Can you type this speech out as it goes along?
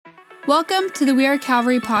Welcome to the We Are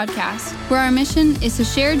Calvary podcast, where our mission is to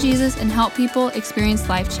share Jesus and help people experience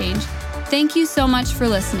life change. Thank you so much for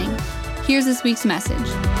listening. Here's this week's message.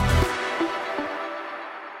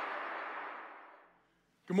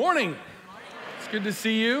 Good morning. It's good to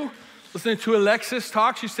see you. Listening to Alexis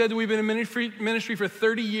talk, she said that we've been in ministry for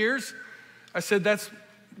 30 years. I said, that's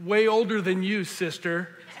way older than you,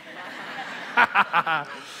 sister.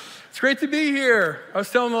 It's great to be here. I was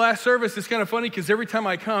telling the last service, it's kind of funny because every time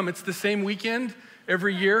I come, it's the same weekend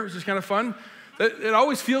every year, which is kind of fun. It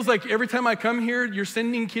always feels like every time I come here, you're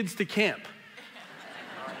sending kids to camp.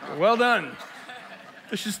 Well done.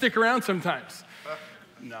 They should stick around sometimes.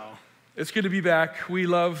 No, it's good to be back. We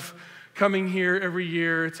love coming here every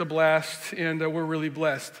year. It's a blast, and we're really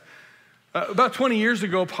blessed. About 20 years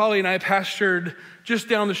ago, Polly and I pastored just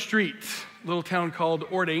down the street, a little town called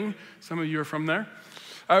Ording. Some of you are from there.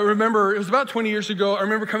 I remember, it was about 20 years ago, I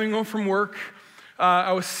remember coming home from work.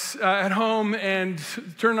 I was at home and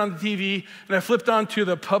turned on the TV, and I flipped onto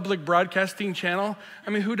the public broadcasting channel. I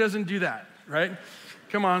mean, who doesn't do that, right?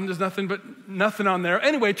 Come on, there's nothing on there.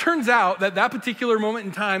 Anyway, it turns out that particular moment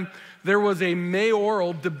in time, there was a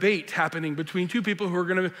mayoral debate happening between two people who were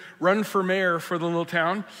going to run for mayor for the little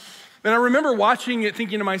town. And I remember watching it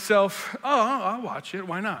thinking to myself, I'll watch it,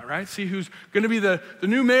 why not, right? See who's going to be the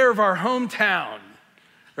new mayor of our hometown.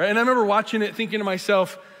 Right? And I remember watching it thinking to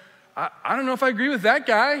myself, I don't know if I agree with that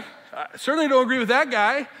guy. I certainly don't agree with that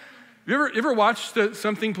guy. You ever watched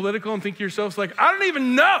something political and think to yourself, like, I don't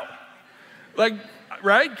even know. Like,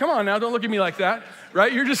 right? Come on now, don't look at me like that.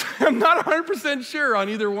 Right? I'm not 100% sure on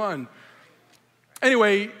either one.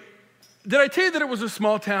 Anyway, did I tell you that it was a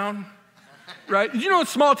small town? Right? Did you know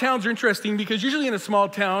small towns are interesting? Because usually in a small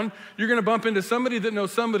town, you're going to bump into somebody that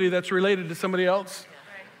knows somebody that's related to somebody else.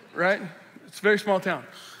 Right? It's a very small town.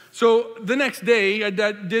 So the next day, I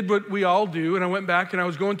did what we all do, and I went back and I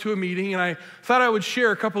was going to a meeting, and I thought I would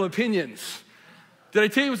share a couple of opinions. Did I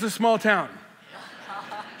tell you it was a small town?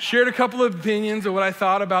 Shared a couple of opinions of what I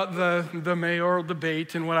thought about the mayoral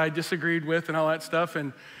debate and what I disagreed with and all that stuff.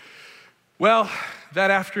 And well,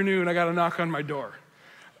 that afternoon, I got a knock on my door.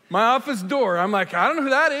 My office door. I'm like, I don't know who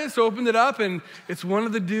that is. So I opened it up, and it's one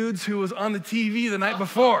of the dudes who was on the TV the night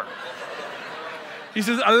before. He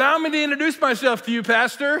says, allow me to introduce myself to you,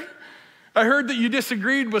 Pastor. I heard that you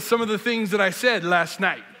disagreed with some of the things that I said last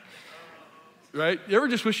night. Right? You ever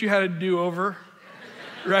just wish you had a do-over?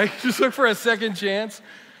 Right? Just look for a second chance.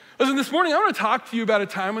 Listen, this morning I want to talk to you about a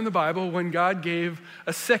time in the Bible when God gave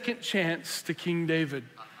a second chance to King David.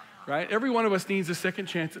 Right? Every one of us needs a second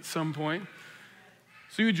chance at some point.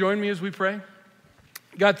 So you join me as we pray?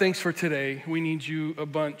 God, thanks for today. We need you a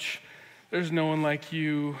bunch. There's no one like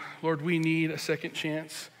you. Lord, we need a second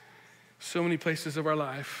chance. So many places of our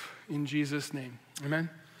life. In Jesus' name, amen.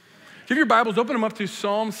 If you have your Bibles, open them up to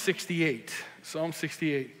Psalm 68. Psalm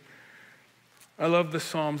 68. I love the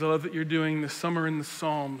Psalms. I love that you're doing the summer in the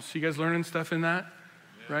Psalms. You guys learning stuff in that?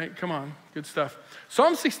 Yeah. Right? Come on. Good stuff.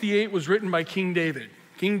 Psalm 68 was written by King David.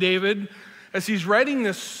 King David, as he's writing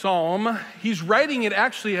this psalm, he's writing it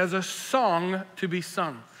actually as a song to be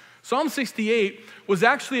sung. Psalm 68 was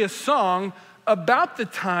actually a song about the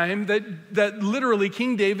time that literally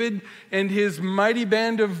King David and his mighty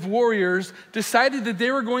band of warriors decided that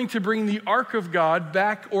they were going to bring the Ark of God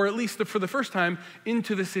back, or at least for the first time,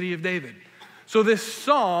 into the city of David. So this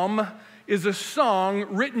psalm is a song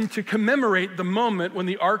written to commemorate the moment when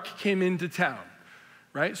the Ark came into town,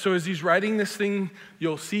 right? So as he's writing this thing,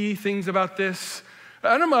 you'll see things about this.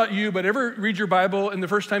 I don't know about you, but ever read your Bible and the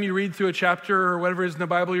first time you read through a chapter or whatever is in the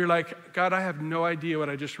Bible, you're like, God, I have no idea what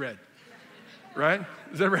I just read, right?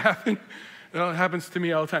 Does that ever happen? Well, it happens to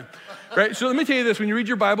me all the time, right? So let me tell you this, when you read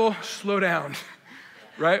your Bible, slow down,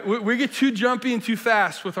 right? We get too jumpy and too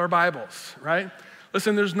fast with our Bibles, right?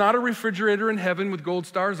 Listen, there's not a refrigerator in heaven with gold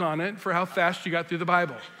stars on it for how fast you got through the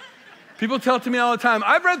Bible. People tell it to me all the time,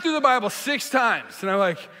 I've read through the Bible 6 times, and I'm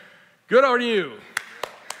like, good on you.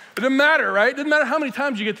 It doesn't matter, right? It doesn't matter how many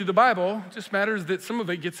times you get through the Bible. It just matters that some of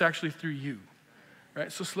it gets actually through you,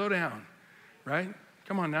 right? So slow down, right?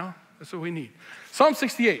 Come on now. That's what we need. Psalm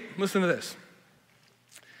 68, listen to this.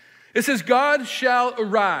 It says, God shall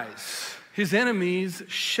arise. His enemies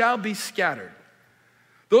shall be scattered.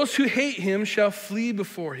 Those who hate him shall flee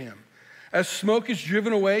before him. As smoke is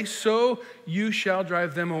driven away, so you shall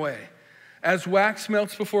drive them away. As wax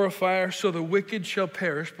melts before a fire, so the wicked shall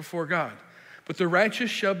perish before God. But the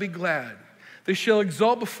righteous shall be glad. They shall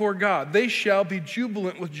exult before God. They shall be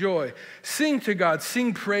jubilant with joy. Sing to God.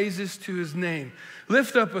 Sing praises to his name.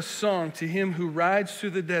 Lift up a song to him who rides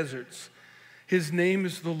through the deserts. His name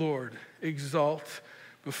is the Lord. Exalt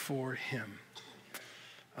before him.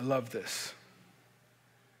 I love this.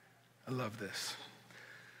 I love this.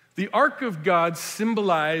 The Ark of God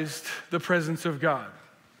symbolized the presence of God.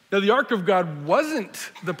 Now, the Ark of God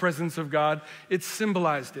wasn't the presence of God, it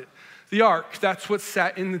symbolized it. The Ark, that's what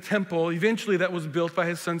sat in the temple. Eventually, that was built by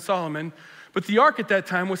his son Solomon. But the Ark at that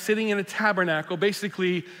time was sitting in a tabernacle,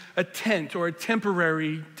 basically a tent or a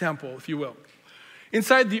temporary temple, if you will.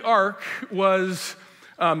 Inside the Ark was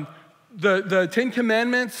the Ten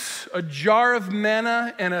Commandments, a jar of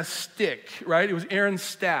manna, and a stick, right? It was Aaron's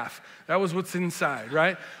staff. That was what's inside,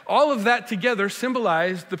 right? All of that together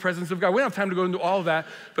symbolized the presence of God. We don't have time to go into all of that,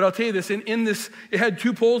 but I'll tell you this. In this, it had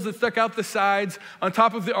two poles that stuck out the sides. On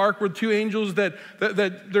top of the ark were two angels that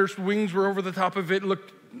their wings were over the top of it. It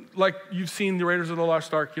looked like you've seen the Raiders of the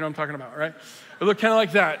Lost Ark. You know what I'm talking about, right? It looked kind of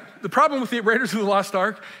like that. The problem with the Raiders of the Lost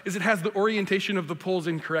Ark is it has the orientation of the poles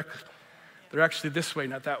incorrect. They're actually this way,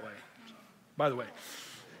 not that way. By the way,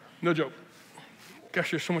 no joke.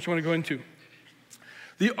 Gosh, there's so much I want to go into.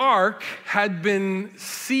 The ark had been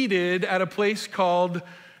seated at a place called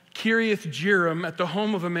Kiriath Jearim at the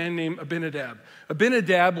home of a man named Abinadab.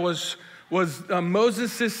 Abinadab was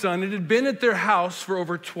Moses' son. It had been at their house for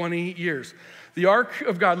over 20 years. The ark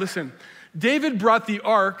of God, listen, David brought the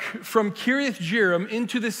ark from Kiriath Jearim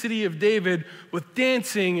into the city of David with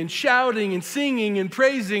dancing and shouting and singing and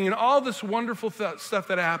praising and all this wonderful stuff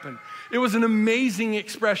that happened. It was an amazing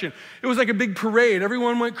expression. It was like a big parade.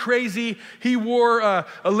 Everyone went crazy. He wore a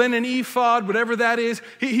linen ephod, whatever that is,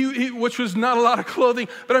 which was not a lot of clothing.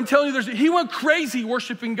 But I'm telling you, he went crazy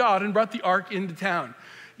worshiping God and brought the ark into town.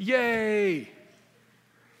 Yay!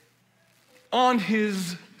 On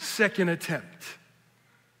his second attempt.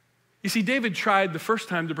 You see, David tried the first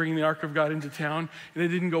time to bring the ark of God into town, and it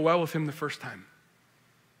didn't go well with him the first time.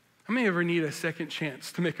 How many ever need a second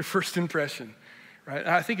chance to make a first impression? Right?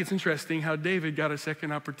 I think it's interesting how David got a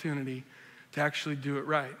second opportunity to actually do it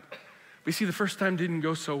right. But you see, the first time didn't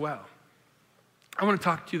go so well. I want to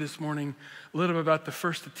talk to you this morning a little bit about the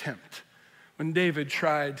first attempt when David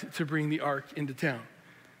tried to bring the ark into town.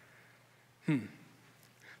 You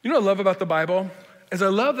know what I love about the Bible? As I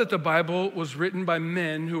love that the Bible was written by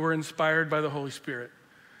men who were inspired by the Holy Spirit.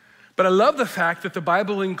 But I love the fact that the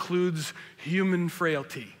Bible includes human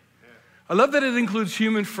frailty. I love that it includes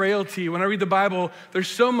human frailty. When I read the Bible, there's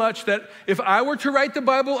so much that if I were to write the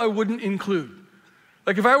Bible, I wouldn't include.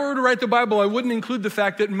 Like if I were to write the Bible, I wouldn't include the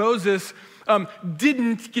fact that Moses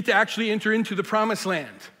didn't get to actually enter into the promised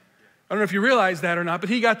land. I don't know if you realize that or not, but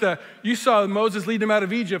you saw Moses lead him out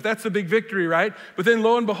of Egypt. That's a big victory, right? But then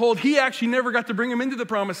lo and behold, he actually never got to bring him into the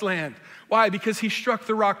promised land. Why? Because he struck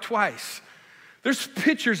the rock twice. There's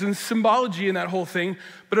pictures and symbology in that whole thing,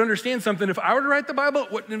 but understand something. If I were to write the Bible,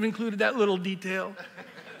 it wouldn't have included that little detail.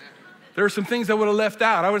 There are some things I would have left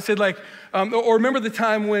out. I would have said or remember the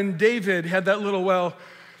time when David had that little,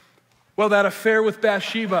 that affair with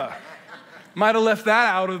Bathsheba. Might have left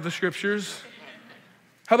that out of the scriptures.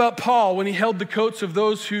 How about Paul when he held the coats of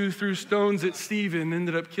those who threw stones at Stephen and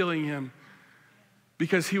ended up killing him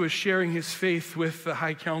because he was sharing his faith with the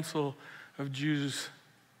high council of Jews?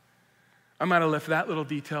 I might have left that little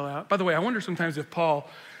detail out. By the way, I wonder sometimes if Paul,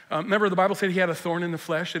 remember the Bible said he had a thorn in the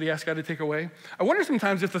flesh that he asked God to take away? I wonder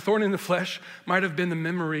sometimes if the thorn in the flesh might have been the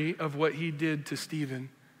memory of what he did to Stephen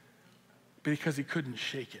because he couldn't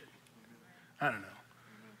shake it. I don't know.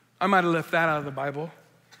 I might have left that out of the Bible.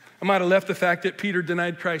 I might have left the fact that Peter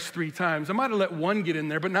denied Christ 3 times. I might have let one get in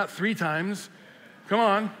there, but not 3 times. Come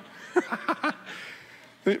on.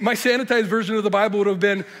 My sanitized version of the Bible would have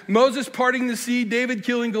been Moses parting the sea, David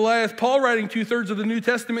killing Goliath, Paul writing 2/3 of the New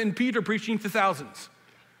Testament, and Peter preaching to thousands.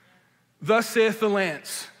 Thus saith the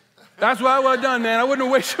Lance. That's what I would have done, man. I wouldn't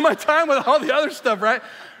have wasted my time with all the other stuff, right?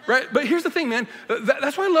 But here's the thing, man.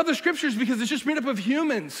 That's why I love the scriptures, because it's just made up of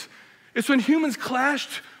humans. It's when humans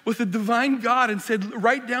clashed with the divine God and said,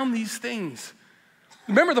 write down these things.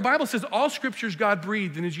 Remember, the Bible says all scriptures God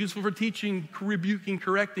breathed and is useful for teaching, rebuking,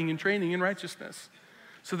 correcting, and training in righteousness,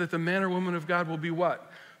 so that the man or woman of God will be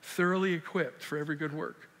what? Thoroughly equipped for every good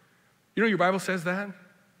work. You know your Bible says that?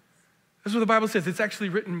 That's what the Bible says. It's actually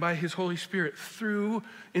written by his Holy Spirit through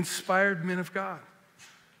inspired men of God.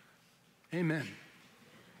 Amen.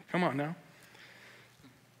 Come on now.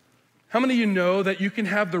 How many of you know that you can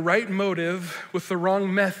have the right motive with the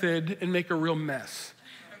wrong method and make a real mess?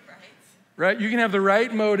 Right? You can have the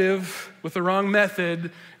right motive with the wrong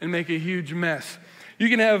method and make a huge mess. You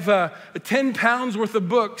can have 10 pounds worth of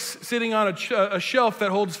books sitting on a shelf that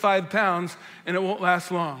holds 5 pounds and it won't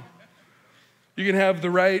last long. You can have the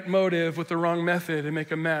right motive with the wrong method and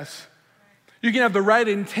make a mess. You can have the right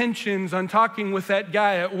intentions on talking with that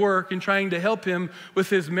guy at work and trying to help him with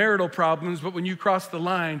his marital problems, but when you cross the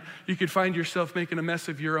line, you could find yourself making a mess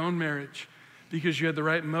of your own marriage because you had the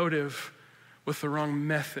right motive with the wrong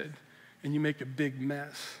method, and you make a big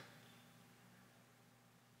mess.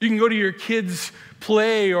 You can go to your kids'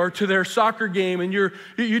 play or to their soccer game, and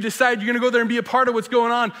you decide you're gonna go there and be a part of what's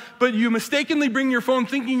going on, but you mistakenly bring your phone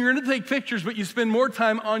thinking you're gonna take pictures, but you spend more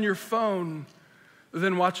time on your phone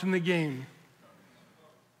than watching the game.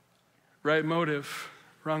 Right motive,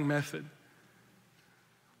 wrong method.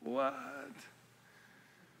 What?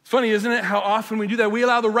 It's funny, isn't it, how often we do that? We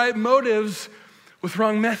allow the right motives with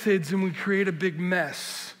wrong methods, and we create a big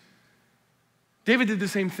mess. David did the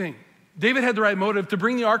same thing. David had the right motive to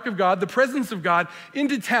bring the ark of God, the presence of God,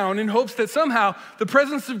 into town in hopes that somehow the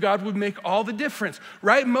presence of God would make all the difference.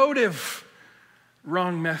 Right motive,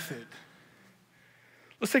 wrong method.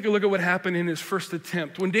 Let's take a look at what happened in his first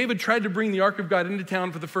attempt. When David tried to bring the ark of God into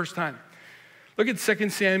town for the first time. Look at 2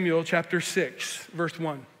 Samuel chapter 6, verse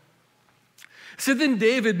 1. It said, then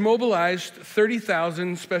David mobilized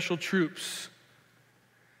 30,000 special troops.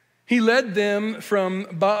 He led them from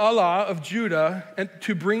Baalah of Judah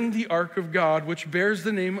to bring the ark of God, which bears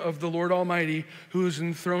the name of the Lord Almighty, who is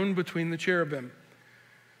enthroned between the cherubim.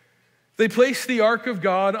 They placed the ark of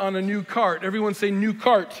God on a new cart. Everyone say new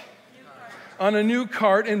cart. On a new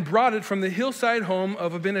cart, and brought it from the hillside home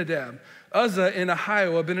of Abinadab. Uzzah and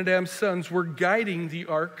Ahio, Abinadab's sons, were guiding the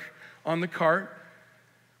ark on the cart.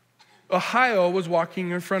 Ahio was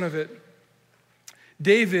walking in front of it.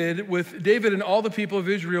 David and all the people of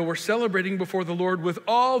Israel were celebrating before the Lord with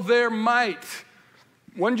all their might.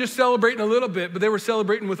 Wasn't just celebrating a little bit, but they were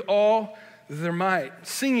celebrating with all their might.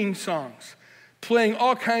 Singing songs, playing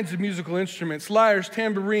all kinds of musical instruments, lyres,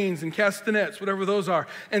 tambourines, and castanets, whatever those are,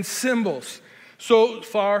 and cymbals. So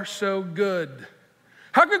far, so good.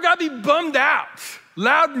 How could God be bummed out?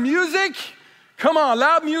 Loud music? Come on,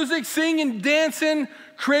 loud music, singing, dancing,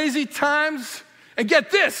 crazy times. And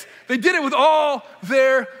get this, they did it with all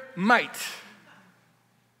their might.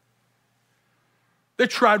 They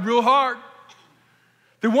tried real hard.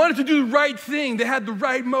 They wanted to do the right thing. They had the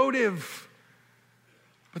right motive.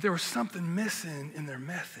 But there was something missing in their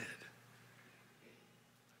method.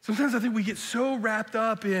 Sometimes I think we get so wrapped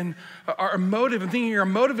up in our motive and thinking our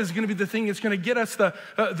motive is going to be the thing that's going to get us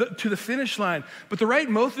to the finish line. But the right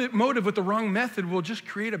motive with the wrong method will just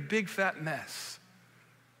create a big fat mess.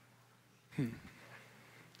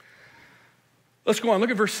 Let's go on. Look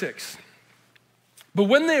at verse 6. But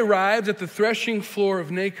when they arrived at the threshing floor of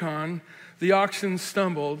Nacon, the oxen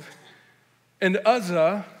stumbled, and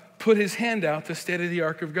Uzzah put his hand out to steady the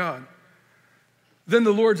ark of God. Then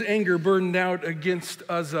the Lord's anger burned out against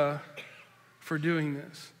Uzzah for doing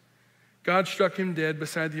this. God struck him dead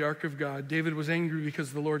beside the ark of God. David was angry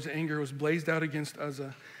because the Lord's anger was blazed out against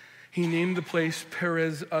Uzzah. He named the place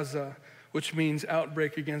Perez Uzzah, which means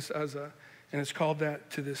outbreak against Uzzah, and it's called that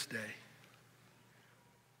to this day.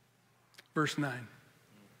 Verse 9.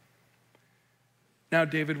 Now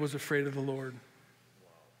David was afraid of the Lord.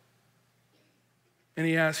 And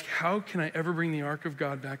he asked, how can I ever bring the ark of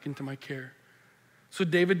God back into my care? So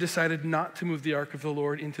David decided not to move the ark of the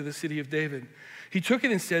Lord into the city of David. He took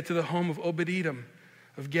it instead to the home of Obed-Edom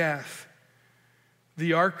of Gath.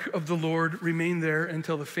 The ark of the Lord remained there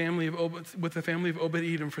until with the family of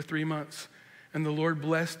Obed-Edom for 3 months. And the Lord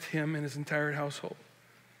blessed him and his entire household.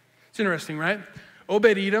 It's interesting, right?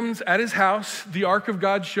 Obed-Edom's at his house. The ark of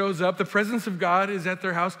God shows up. The presence of God is at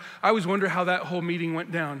their house. I always wonder how that whole meeting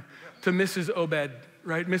went down to Mrs. Obed,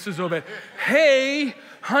 right? Mrs. Obed. Hey,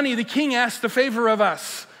 honey, the king asked a favor of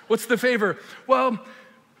us. What's the favor? Well,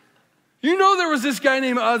 you know there was this guy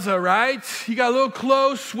named Uzzah, right? He got a little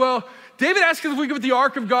close. Well, David asked us if we could put the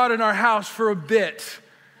ark of God in our house for a bit.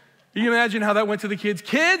 Can you imagine how that went to the kids?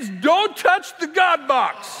 Kids, don't touch the God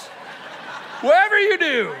box. Whatever you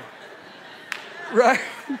do. Right?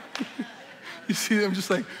 You see them just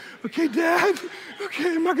like, okay, Dad,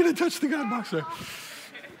 okay, I'm not going to touch the God box there.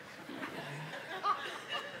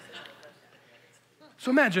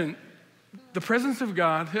 So imagine the presence of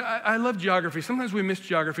God. I love geography. Sometimes we miss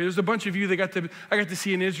geography. There's a bunch of you that I got to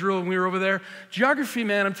see in Israel when we were over there. Geography,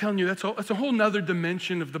 man, I'm telling you, that's a whole nother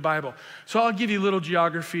dimension of the Bible. So I'll give you a little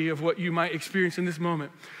geography of what you might experience in this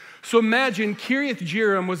moment. So imagine Kiriath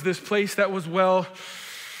Jearim was this place that was, well,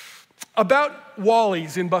 about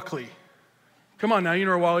Wally's in Buckley. Come on now, you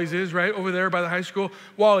know where Wally's is, right? Over there by the high school.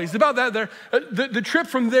 Wally's, about that there. The trip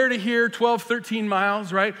from there to here, 12, 13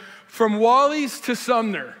 miles, right? From Wally's to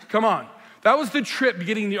Sumner, come on. That was the trip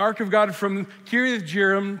getting the ark of God from Kiriath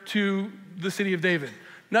Jearim to the city of David.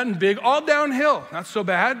 Nothing big, all downhill, not so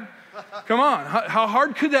bad. Come on, how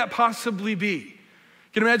hard could that possibly be?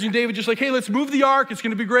 You can imagine David just like, hey, let's move the ark. It's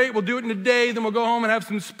gonna be great. We'll do it in a day. Then we'll go home and have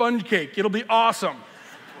some sponge cake. It'll be awesome.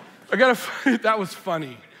 That was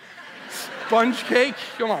funny. sponge cake.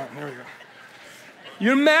 Come on, there we go.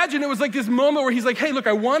 You imagine it was like this moment where he's like, hey, look,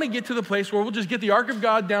 I want to get to the place where we'll just get the Ark of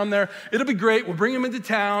God down there. It'll be great. We'll bring him into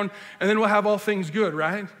town, and then we'll have all things good,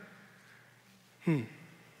 right?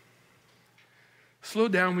 Slow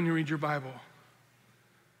down when you read your Bible.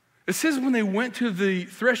 It says when they went to the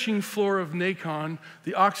threshing floor of Nacon,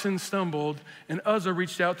 the oxen stumbled, and Uzzah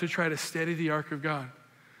reached out to try to steady the Ark of God.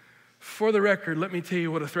 For the record, let me tell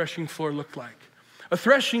you what a threshing floor looked like. A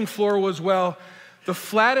threshing floor was, well, the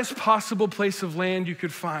flattest possible place of land you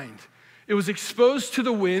could find. It was exposed to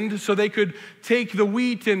the wind, so they could take the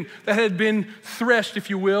wheat and that had been threshed, if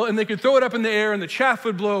you will, and they could throw it up in the air, and the chaff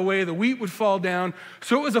would blow away, the wheat would fall down.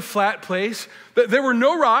 So it was a flat place. There were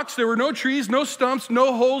no rocks, there were no trees, no stumps,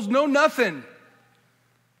 no holes, no nothing.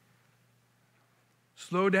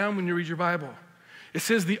 Slow down when you read your Bible. It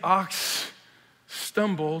says the ox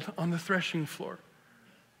stumbled on the threshing floor.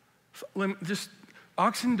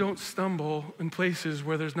 Oxen don't stumble in places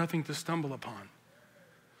where there's nothing to stumble upon.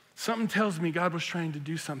 Something tells me God was trying to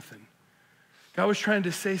do something. God was trying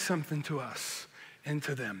to say something to us and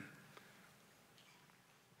to them.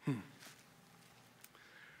 Let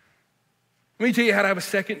me tell you how to have a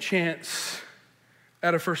second chance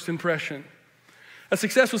at a first impression. A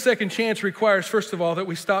successful second chance requires, first of all, that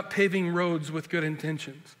we stop paving roads with good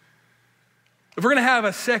intentions. If we're going to have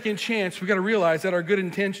a second chance, we've got to realize that our good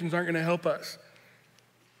intentions aren't going to help us.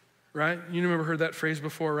 Right? You never heard that phrase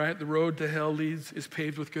before, right? The road to hell is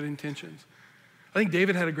paved with good intentions. I think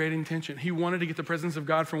David had a great intention. He wanted to get the presence of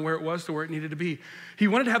God from where it was to where it needed to be. He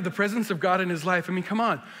wanted to have the presence of God in his life. I mean, come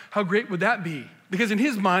on. How great would that be? Because in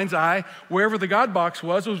his mind's eye, wherever the God box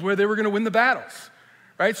was where they were going to win the battles.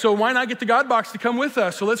 Right? So why not get the God box to come with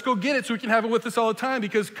us? So let's go get it so we can have it with us all the time,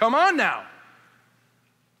 because come on now.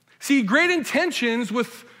 See, great intentions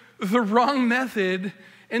with the wrong method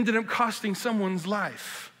ended up costing someone's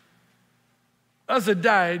life. Uzzah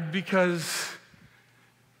died because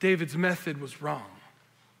David's method was wrong.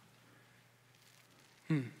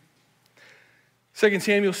 2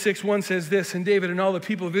 Samuel 6:1 says this, and David and all the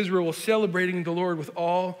people of Israel were celebrating the Lord with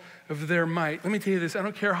all of their might. Let me tell you this, I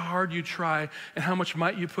don't care how hard you try and how much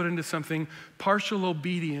might you put into something, partial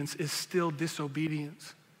obedience is still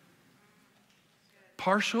disobedience.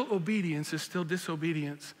 Partial obedience is still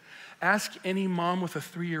disobedience. Ask any mom with a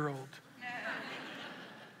 3-year-old.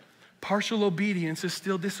 Partial obedience is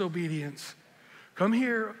still disobedience. Come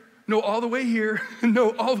here. No, all the way here. No,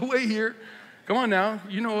 all the way here. Come on now.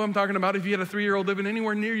 You know what I'm talking about if you had a 3-year-old living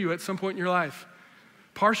anywhere near you at some point in your life.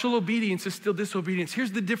 Partial obedience is still disobedience.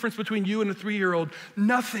 Here's the difference between you and a 3-year-old.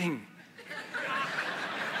 Nothing.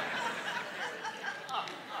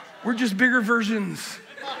 We're just bigger versions.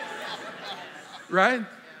 Right?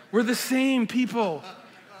 We're the same people.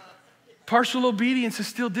 Partial obedience is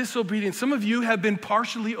still disobedience. Some of you have been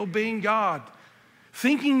partially obeying God,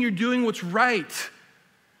 thinking you're doing what's right.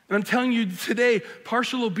 And I'm telling you today,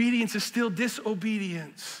 partial obedience is still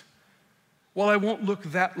disobedience. While I won't look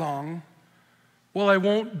that long, while I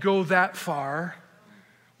won't go that far,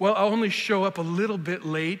 while I'll only show up a little bit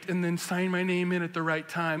late and then sign my name in at the right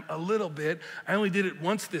time, a little bit. I only did it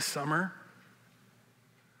once this summer.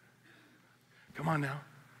 Come on now.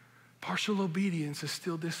 Partial obedience is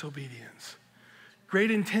still disobedience. Great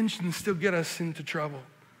intentions still get us into trouble.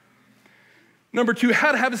 Number 2,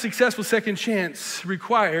 how to have a successful second chance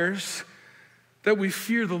requires that we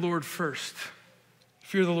fear the Lord first.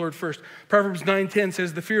 Fear the Lord first. Proverbs 9:10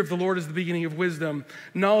 says, the fear of the Lord is the beginning of wisdom.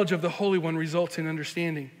 Knowledge of the Holy One results in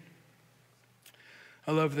understanding.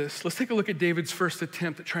 I love this. Let's take a look at David's first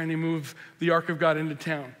attempt at trying to move the Ark of God into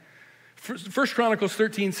town. First Chronicles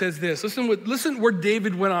 13 says this. Listen where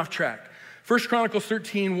David went off track. First Chronicles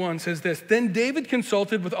 13:1 says this. Then David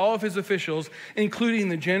consulted with all of his officials, including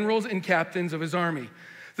the generals and captains of his army.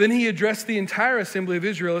 Then he addressed the entire assembly of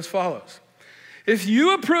Israel as follows. If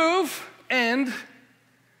you approve and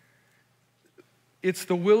it's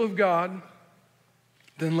the will of God,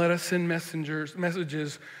 then let us send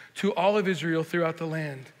messages to all of Israel throughout the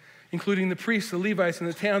land, including the priests, the Levites, and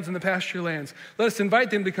the towns and the pasture lands. Let us invite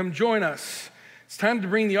them to come join us. It's time to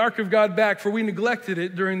bring the Ark of God back, for we neglected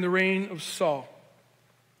it during the reign of Saul.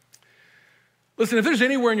 Listen, if there's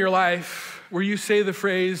anywhere in your life where you say the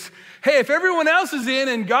phrase, hey, if everyone else is in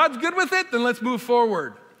and God's good with it, then let's move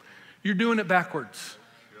forward, you're doing it backwards.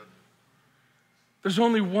 There's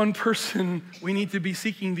only one person we need to be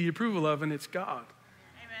seeking the approval of, and it's God.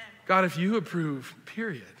 Amen. God, if you approve,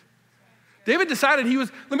 period. David decided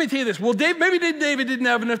let me tell you this. Well, maybe David didn't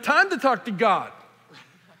have enough time to talk to God.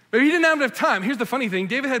 Maybe he didn't have enough time. Here's the funny thing.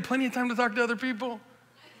 David had plenty of time to talk to other people,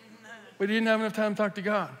 but he didn't have enough time to talk to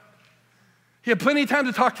God. He had plenty of time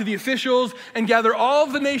to talk to the officials and gather all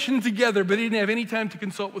of the nations together, but he didn't have any time to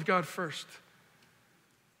consult with God first.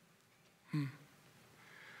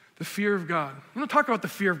 The fear of God. We don't talk about the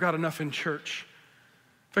fear of God enough in church.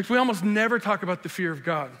 In fact, we almost never talk about the fear of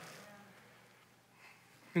God.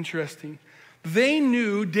 Interesting.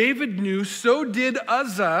 David knew, so did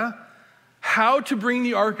Uzzah, how to bring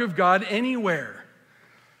the ark of God anywhere.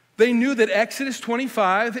 They knew that Exodus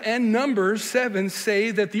 25 and Numbers 7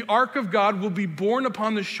 say that the ark of God will be borne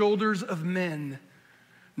upon the shoulders of men,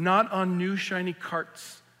 not on new shiny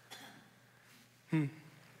carts.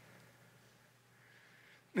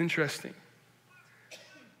 Interesting.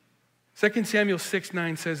 2 Samuel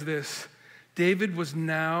 6:9 says this, David was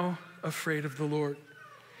now afraid of the Lord.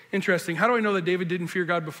 Interesting. How do I know that David didn't fear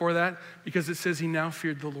God before that? Because it says he now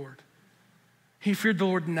feared the Lord. He feared the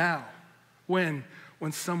Lord now. When?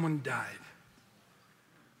 When someone died.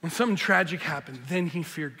 When something tragic happened, then he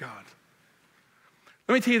feared God.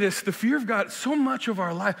 Let me tell you this, the fear of God, so much of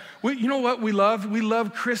our life, you know what we love? We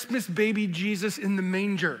love Christmas baby Jesus in the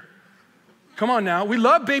manger. Come on now. We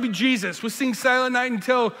love baby Jesus. We'll sing Silent Night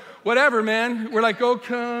until whatever, man. We're like, oh,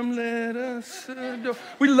 come, let us adore.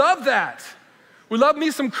 We love that. We love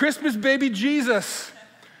me some Christmas baby Jesus.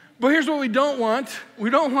 But here's what we don't want. We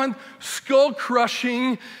don't want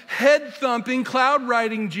skull-crushing, head-thumping,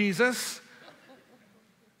 cloud-riding Jesus.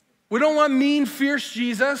 We don't want mean, fierce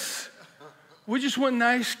Jesus. We just want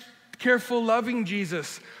nice, careful, loving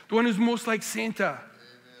Jesus, the one who's most like Santa.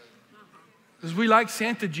 Because we like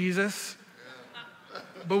Santa Jesus,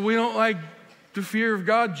 but we don't like the fear of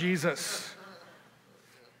God Jesus.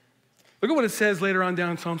 Look at what it says later on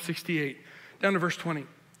down in Psalm 68, down to verse 20.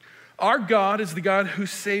 Our God is the God who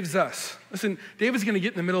saves us. Listen, David's going to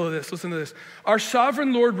get in the middle of this. Listen to this. Our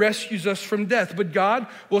sovereign Lord rescues us from death, but God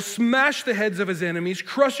will smash the heads of his enemies,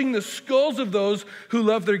 crushing the skulls of those who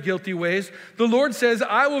love their guilty ways. The Lord says,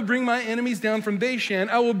 I will bring my enemies down from Bashan.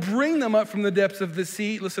 I will bring them up from the depths of the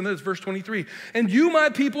sea. Listen to this, verse 23. And you, my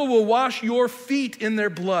people, will wash your feet in their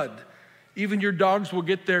blood. Even your dogs will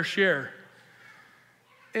get their share.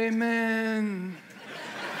 Amen.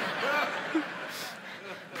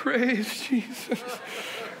 Praise Jesus.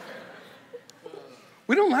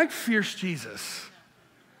 We don't like fierce Jesus.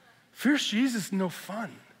 Fierce Jesus is no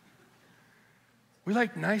fun. We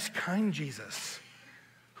like nice, kind Jesus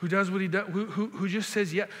who does what he does, who just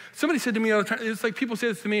says yeah. Somebody said to me all the time, it's like people say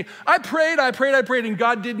this to me, I prayed, and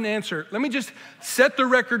God didn't answer. Let me just set the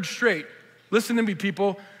record straight. Listen to me,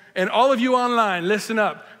 people. And all of you online, listen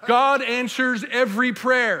up. God answers every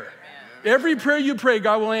prayer. Every prayer you pray,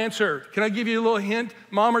 God will answer. Can I give you a little hint,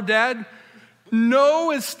 mom or dad?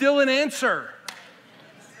 No is still an answer.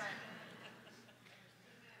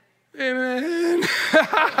 Amen.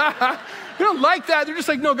 You don't like that. They're just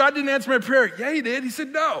like, no, God didn't answer my prayer. Yeah, he did. He said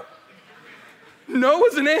no. No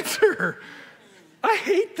is an answer. I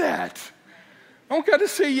hate that. I want God to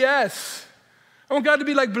say yes. I want God to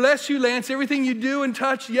be like, bless you, Lance. Everything you do and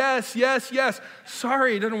touch, yes, yes, yes.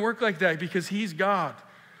 Sorry, it doesn't work like that because he's God.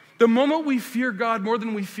 The moment we fear God more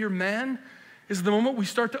than we fear man is the moment we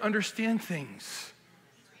start to understand things.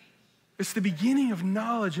 It's the beginning of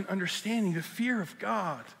knowledge and understanding, the fear of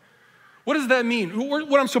God. What does that mean?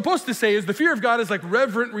 What I'm supposed to say is the fear of God is like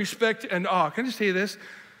reverent respect and awe. Can I just tell you this?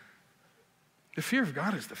 The fear of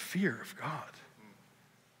God is the fear of God.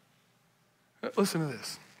 Listen to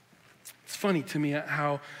this. It's funny to me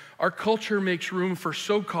how our culture makes room for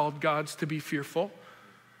so-called gods to be fearful.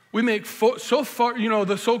 We make so far,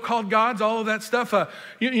 the so-called gods, all of that stuff.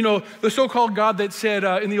 The so-called God that said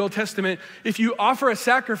in the Old Testament, if you offer a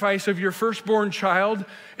sacrifice of your firstborn child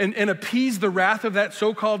and appease the wrath of that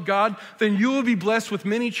so-called God, then you will be blessed with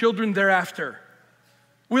many children thereafter.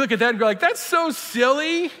 We look at that and go like, that's so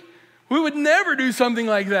silly. We would never do something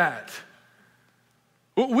like that.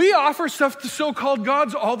 We offer stuff to so-called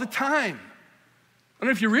gods all the time. I don't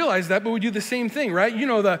know if you realize that, but we do the same thing, right? You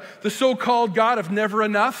know, the so-called God of never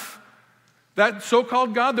enough. That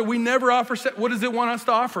so-called God that we never offer, what does it want us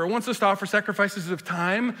to offer? It wants us to offer sacrifices of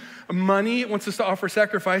time, money. It wants us to offer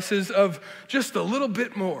sacrifices of just a little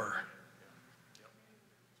bit more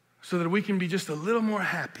so that we can be just a little more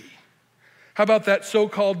happy. How about that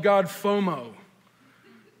so-called God FOMO?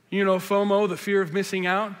 You know FOMO, the fear of missing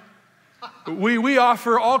out? We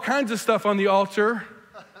offer all kinds of stuff on the altar.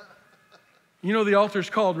 You know the altar's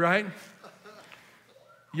called, right?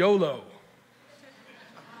 YOLO.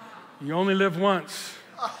 You only live once.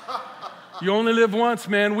 You only live once,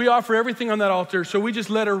 man. We offer everything on that altar, so we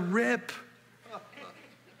just let her rip.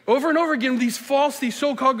 Over and over again, these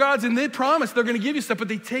so-called gods, and they promise they're going to give you stuff, but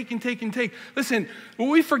they take and take and take. Listen, when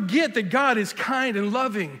we forget that God is kind and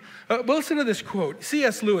loving. But listen to this quote.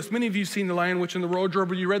 C.S. Lewis, many of you have seen The Lion, Witch, and the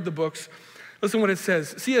Wardrobe, or you read the books. Listen what it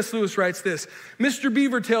says. C.S. Lewis writes this: Mr.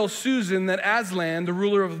 Beaver tells Susan that Aslan, the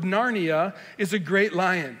ruler of Narnia, is a great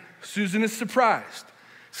lion. Susan is surprised,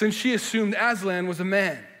 since she assumed Aslan was a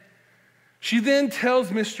man. She then tells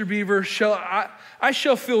Mr. Beaver, I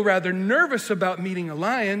shall feel rather nervous about meeting a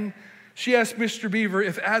lion. She asks Mr. Beaver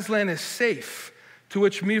if Aslan is safe, to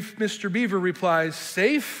which Mr. Beaver replies,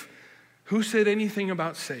 safe? Who said anything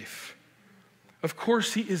about safe? Of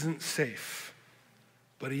course he isn't safe,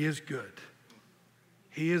 but he is good.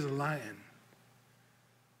 He is a lion.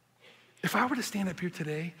 If I were to stand up here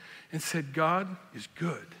today and said, God is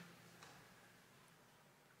good,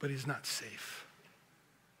 but he's not safe,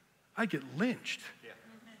 I'd get lynched.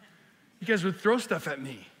 You guys would throw stuff at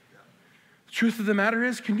me. The truth of the matter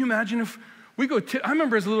is, can you imagine if we go, I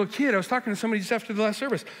remember as a little kid, I was talking to somebody just after the last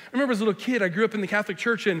service. I remember as a little kid, I grew up in the Catholic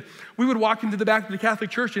Church, and we would walk into the back of the Catholic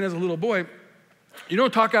Church, and as a little boy, you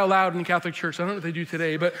don't talk out loud in the Catholic Church. I don't know what they do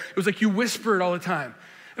today, but it was like you whispered all the time.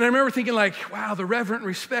 And I remember thinking like, wow, the reverent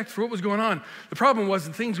respect for what was going on. The problem was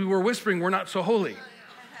the things we were whispering were not so holy,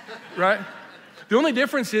 right? The only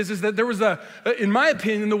difference is that there was in my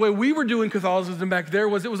opinion, the way we were doing Catholicism back there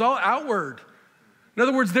was it was all outward. In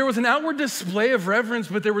other words, there was an outward display of reverence,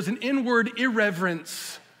 but there was an inward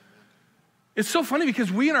irreverence. It's so funny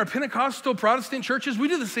because we in our Pentecostal Protestant churches, we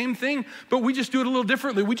do the same thing, but we just do it a little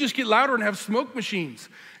differently. We just get louder and have smoke machines.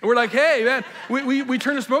 And we're like, hey, man, we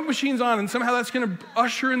turn the smoke machines on and somehow that's going to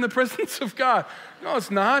usher in the presence of God. No,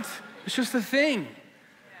 it's not. It's just a thing.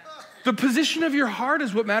 The position of your heart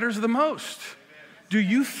is what matters the most. Do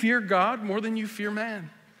you fear God more than you fear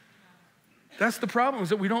man? That's the problem, is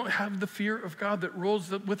that we don't have the fear of God that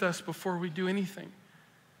rolls with us before we do anything.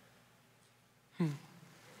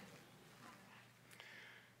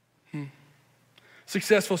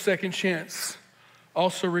 Successful second chance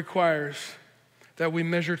also requires that we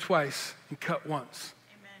measure twice and cut once.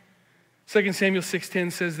 Amen. 2 Samuel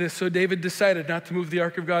 6:10 says this: So David decided not to move the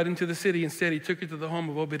ark of God into the city. Instead, he took it to the home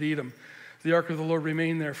of Obed-Edom. The ark of the Lord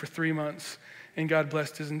remained there for 3 months, and God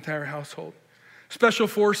blessed his entire household. Special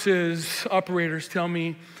forces operators tell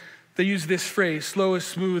me they use this phrase: slow is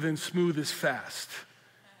smooth and smooth is fast.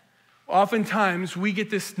 Oftentimes, we get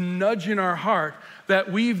this nudge in our heart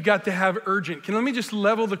that we've got to have urgent. Let me just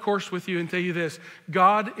level the course with you and tell you this: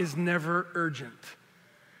 God is never urgent.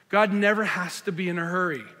 God never has to be in a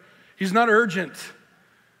hurry. He's not urgent.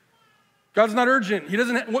 God's not urgent. He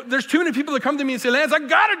doesn't. There's too many people that come to me and say, Lance, I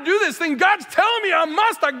gotta do this thing. God's telling me I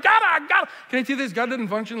must. I gotta. Can I tell you this? God doesn't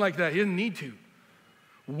function like that. He doesn't need to.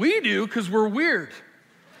 We do because we're weird.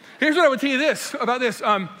 Here's what I would tell you this about this.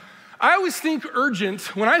 I always think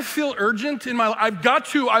urgent. When I feel urgent in my life, I've got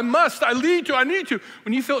to, I must, I need to, I need to.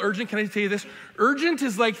 When you feel urgent, can I tell you this? Urgent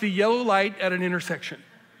is like the yellow light at an intersection.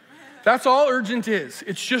 That's all urgent is.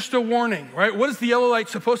 It's just a warning, right? What is the yellow light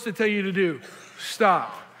supposed to tell you to do?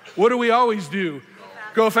 Stop. What do we always do?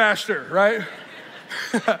 Go faster, right?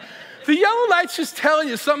 The yellow light's just telling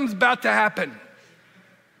you something's about to happen.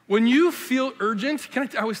 When you feel urgent, I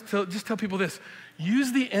always tell people this: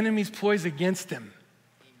 use the enemy's ploys against him.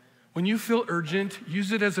 When you feel urgent,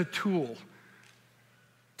 use it as a tool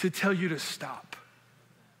to tell you to stop.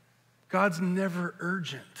 God's never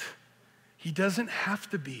urgent. He doesn't have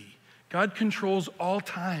to be. God controls all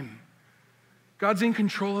time. God's in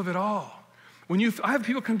control of it all. I have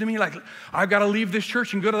people come to me like, I've got to leave this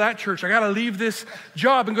church and go to that church. I got to leave this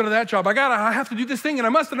job and go to that job. I have to do this thing and I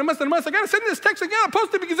must. I got to send this text. I got to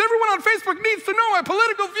post it because everyone on Facebook needs to know my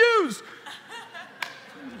political views.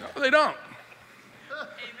 No, they don't.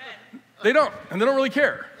 Amen. They don't, and they don't really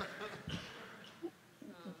care.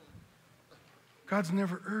 God's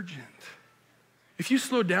never urgent. If you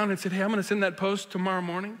slowed down and said, hey, I'm going to send that post tomorrow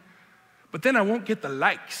morning, but then I won't get the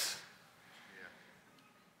likes.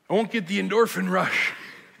 I won't get the endorphin rush.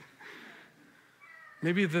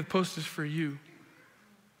 Maybe the post is for you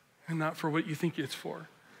and not for what you think it's for.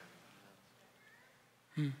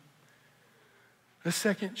 A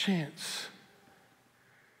second chance.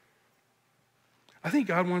 I think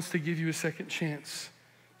God wants to give you a second chance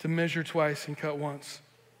to measure twice and cut once.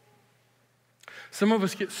 Some of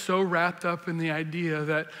us get so wrapped up in the idea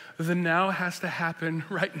that the now has to happen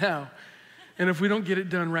right now. And if we don't get it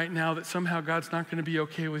done right now, that somehow God's not going to be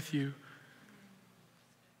okay with you.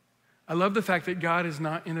 I love the fact that God is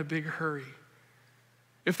not in a big hurry.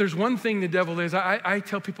 If there's one thing the devil is, I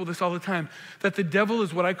tell people this all the time, that the devil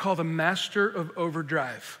is what I call the master of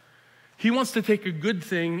overdrive. He wants to take a good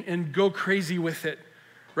thing and go crazy with it,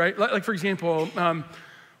 right? Like for example,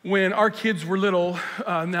 when our kids were little,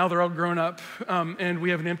 now they're all grown up, and we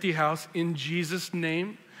have an empty house. In Jesus'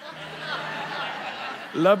 name.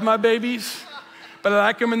 Love my babies, but I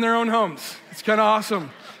like them in their own homes. It's kind of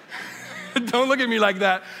awesome. Don't look at me like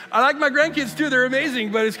that. I like my grandkids too. They're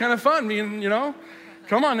amazing, but it's kind of fun.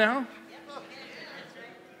 Come on now.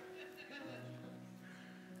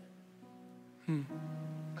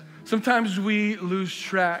 Sometimes we lose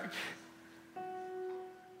track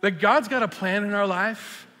that God's got a plan in our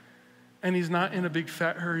life, and he's not in a big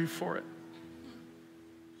fat hurry for it.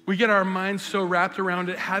 We get our minds so wrapped around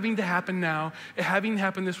it having to happen now, it having to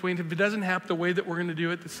happen this way, and if it doesn't happen the way that we're gonna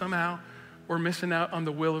do it, that somehow we're missing out on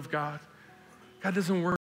the will of God. God doesn't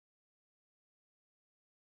work.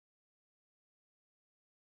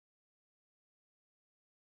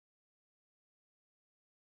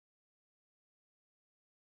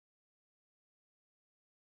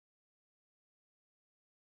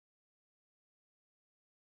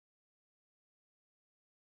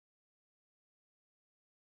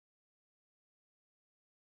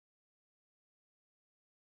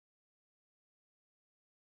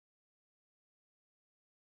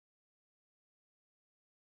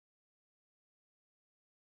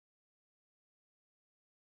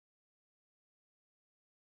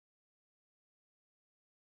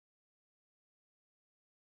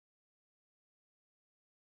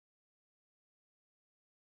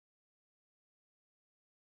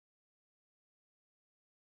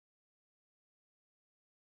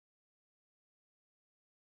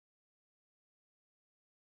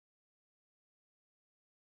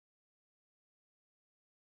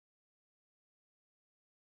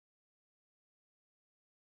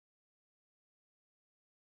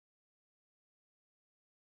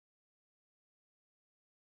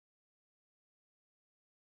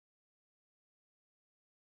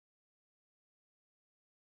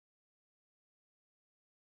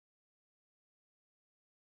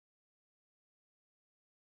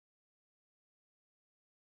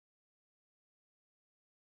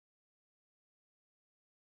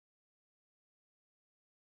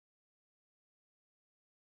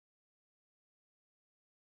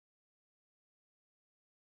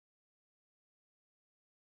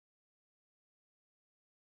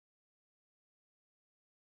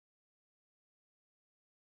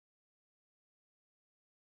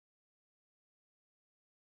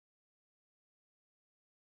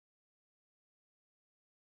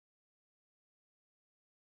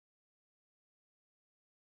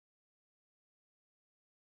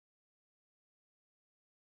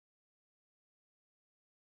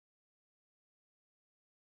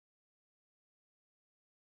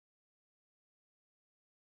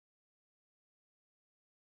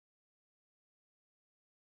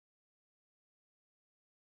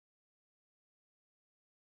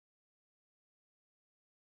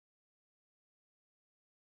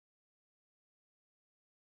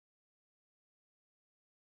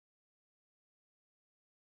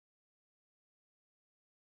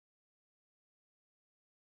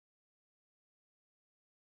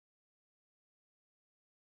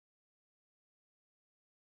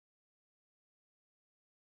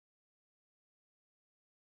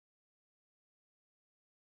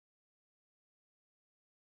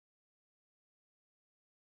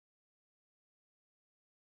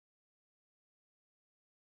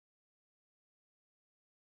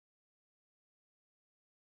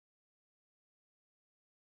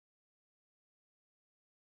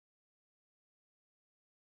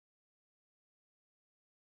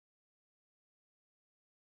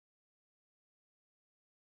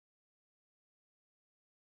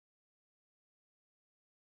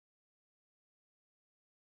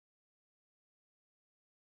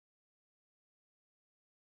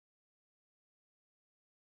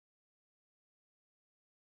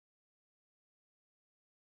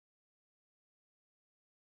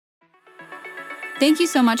 Thank you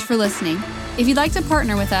so much for listening. If you'd like to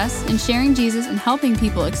partner with us in sharing Jesus and helping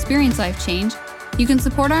people experience life change, you can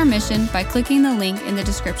support our mission by clicking the link in the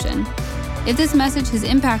description. If this message has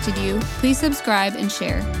impacted you, please subscribe and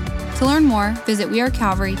share. To learn more, visit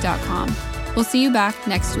wearecalvary.com. We'll see you back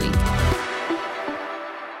next week.